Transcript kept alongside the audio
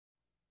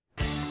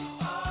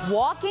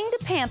Walking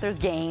to Panthers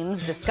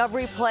games,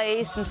 Discovery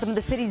Place, and some of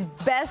the city's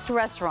best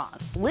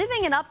restaurants.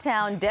 Living in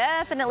Uptown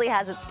definitely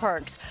has its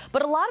perks,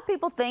 but a lot of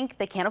people think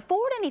they can't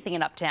afford anything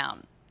in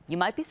Uptown. You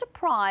might be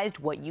surprised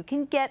what you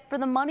can get for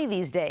the money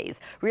these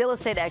days. Real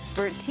estate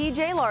expert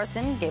TJ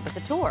Larson gave us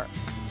a tour.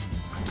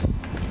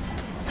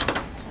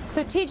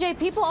 So TJ,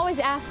 people always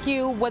ask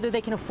you whether they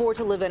can afford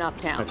to live in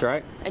Uptown. That's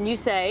right. And you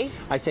say?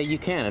 I say you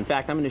can. In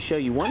fact, I'm going to show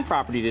you one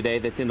property today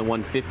that's in the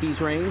 150s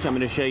range. I'm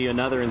going to show you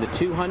another in the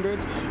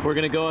 200s. We're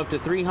going to go up to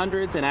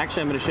 300s, and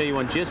actually I'm going to show you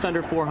one just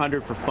under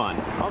 400 for fun.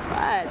 All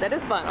right, that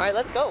is fun. All right,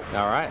 let's go.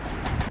 All right.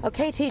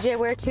 Okay, TJ,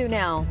 where to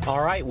now?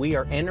 All right, we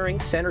are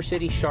entering Center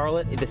City,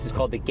 Charlotte. This is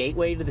called the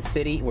Gateway to the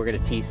city. We're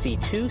going to see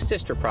two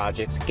sister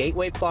projects,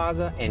 Gateway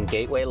Plaza and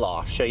Gateway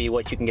Loft. Show you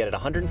what you can get at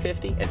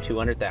 150 and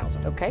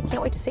 200,000. Okay,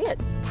 can't wait to see it.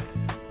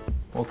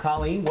 Well,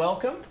 Colleen,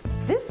 welcome.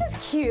 This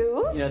is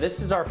cute. You know,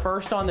 this is our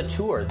first on the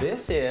tour.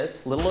 This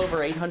is a little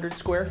over 800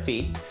 square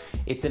feet.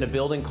 It's in a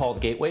building called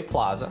Gateway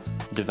Plaza.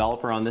 The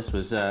developer on this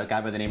was a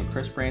guy by the name of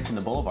Chris Branch and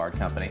the Boulevard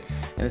Company.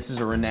 And this is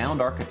a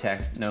renowned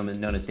architect known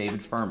as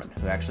David Furman,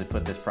 who actually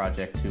put this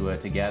project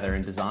together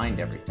and designed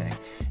everything.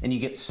 And you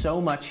get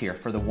so much here.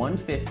 For the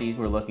 150s,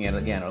 we're looking at,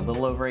 again, a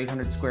little over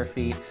 800 square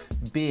feet,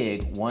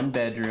 big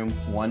one-bedroom,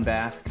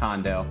 one-bath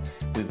condo.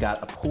 We've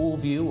got a pool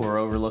view. We're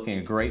overlooking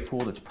a great pool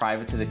that's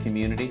private to the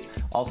community.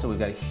 Also, we've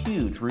got a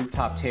huge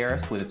rooftop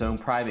terrace with its own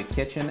private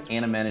kitchen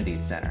and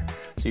amenities center.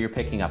 So you're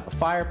picking up a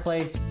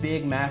fireplace,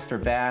 big master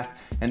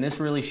bath, and this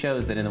really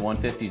shows that in the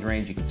 150s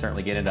range you can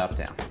certainly get into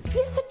Uptown.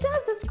 Yes, it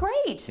does. That's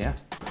great. Yeah.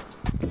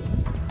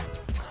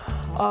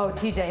 Oh,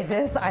 TJ,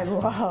 this I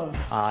love.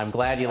 I'm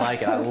glad you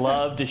like it. I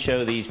love to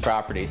show these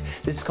properties.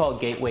 This is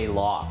called Gateway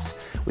Lofts.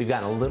 We've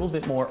gotten a little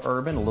bit more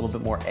urban, a little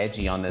bit more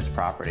edgy on this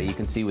property. You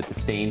can see with the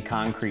stained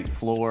concrete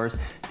floors,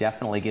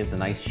 definitely gives a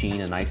nice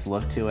sheen, a nice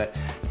look to it.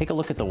 Take a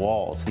look at the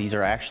walls. These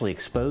are actually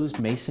exposed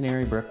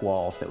masonry brick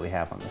walls that we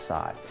have on the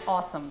side.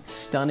 Awesome.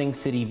 Stunning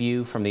city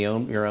view from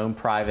your own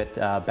private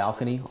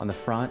balcony on the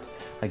front.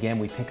 Again,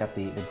 we pick up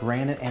the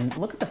granite, and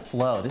look at the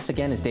flow. This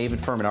again is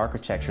David Furman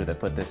architecture that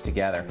put this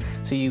together.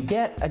 So you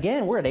get,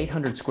 again, we're at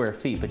 800 square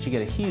feet, but you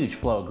get a huge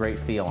flow, great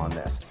feel on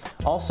this.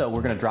 Also,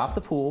 we're going to drop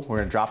the pool, we're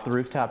going to drop the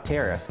rooftop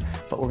terrace,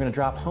 but we're going to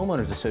drop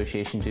homeowners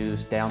association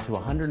dues down to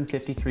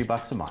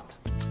 $153 a month.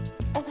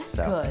 Oh, that's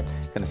good.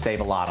 Going to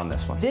save a lot on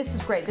this one. This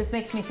is great. This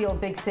makes me feel a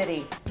big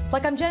city.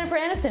 Like I'm Jennifer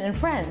Aniston in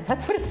Friends.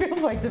 That's what it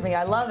feels like to me.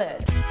 I love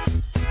it.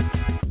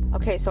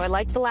 Okay, so I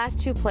like the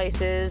last two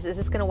places. Is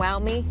this going to wow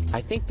me?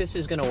 I think this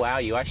is going to wow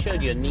you. I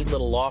showed you a neat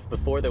little loft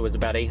before that was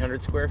about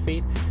 800 square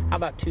feet. How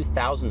about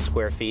 2,000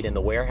 square feet in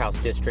the warehouse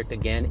district,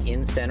 again,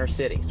 in Center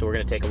City? So we're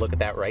going to take a look at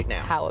that right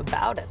now. How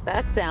about it?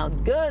 That sounds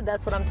good.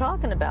 That's what I'm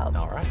talking about.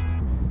 All right.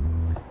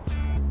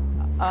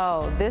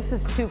 Oh, this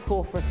is too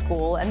cool for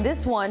school. And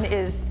this one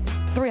is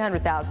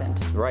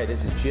 300,000. Right,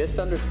 this is just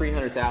under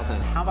 300,000.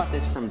 And how about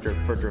this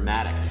for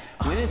dramatic?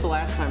 When is the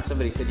last time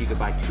somebody said you could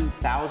buy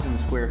 2,000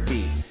 square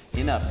feet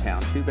in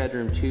Uptown,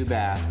 2-bedroom,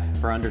 2-bath,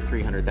 for under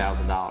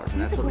 $300,000?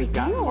 And that's what we've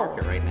got in the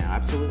market right now,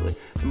 absolutely.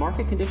 The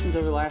market conditions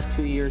over the last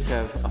 2 years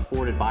have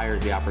afforded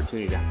buyers the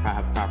opportunity to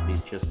have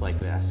properties just like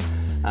this.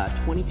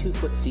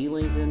 22-foot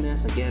ceilings in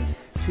this, again,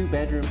 2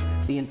 bedrooms.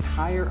 The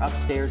entire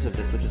upstairs of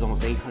this, which is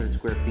almost 800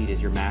 square feet,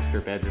 is your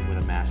master bedroom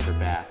with a master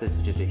bath. This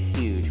is just a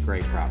huge,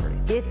 great property.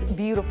 It's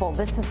beautiful.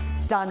 This is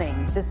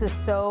stunning. This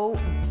is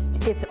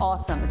it's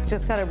awesome. It's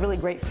just got a really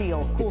great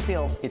feel, cool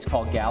feel. It's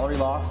called Gallery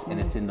Lofts, and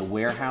it's in the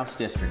warehouse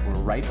district. We're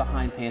right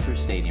behind Panthers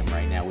Stadium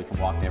right now. We can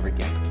walk to every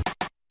game.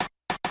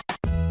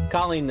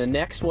 Colleen, the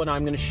next one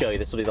I'm going to show you,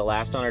 this will be the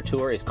last on our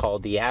tour, is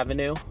called The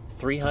Avenue.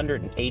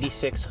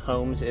 386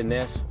 homes in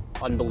this.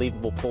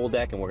 Unbelievable pool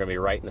deck, and we're going to be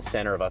right in the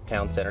center of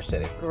Uptown Center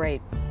City.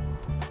 Great.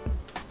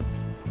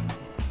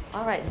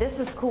 All right, this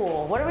is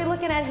cool. What are we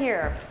looking at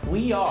here?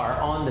 We are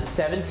on the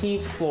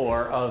 17th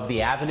floor of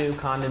the Avenue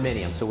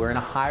condominium, so we're in a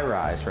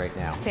high-rise right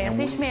now.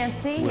 Fancy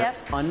schmancy, yep.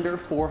 Under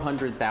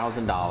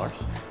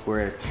 $400,000. We're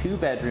at a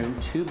 2-bedroom,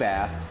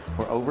 2-bath.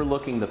 We're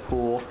overlooking the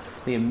pool.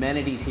 The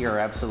amenities here are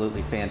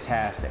absolutely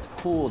fantastic.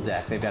 Pool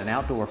deck, they've got an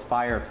outdoor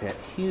fire pit,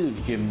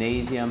 huge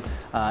gymnasium,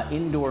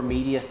 indoor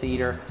media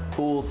theater,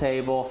 pool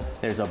table.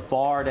 There's a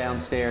bar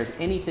downstairs,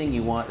 anything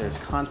you want. There's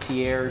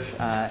concierge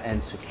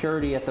and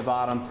security at the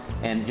bottom,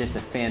 and just a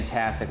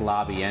fantastic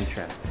lobby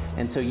entrance.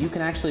 And so you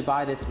can actually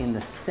buy this in the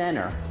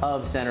center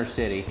of Center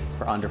City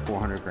for under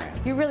 400 grand.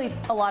 You really,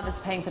 a lot of us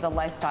paying for the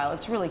lifestyle.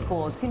 It's really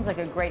cool. It seems like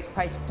a great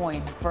price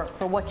point for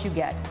what you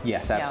get.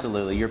 Yes,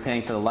 absolutely. Yeah. You're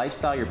paying for the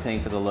lifestyle, you're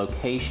paying for the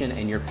location,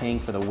 and you're paying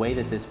for the way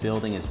that this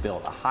building is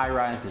built. A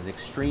high-rise is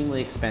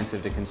extremely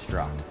expensive to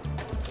construct.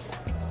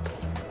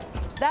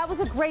 That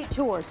was a great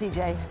tour,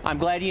 TJ. I'm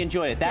glad you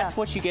enjoyed it. That's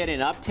what you get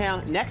in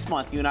Uptown. Next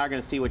month, you and I are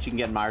going to see what you can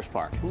get in Myers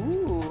Park.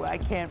 Ooh, I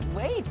can't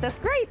wait. That's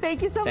great.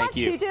 Thank you so much,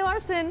 TJ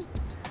Larson.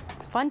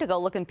 Fun to go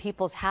look in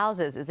people's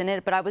houses, isn't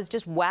it? But I was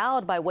just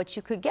wowed by what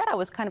you could get. I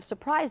was kind of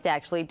surprised,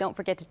 actually. Don't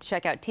forget to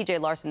check out TJ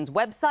Larson's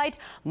website,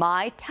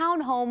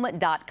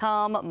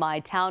 mytownhome.com,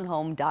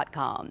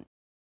 mytownhome.com.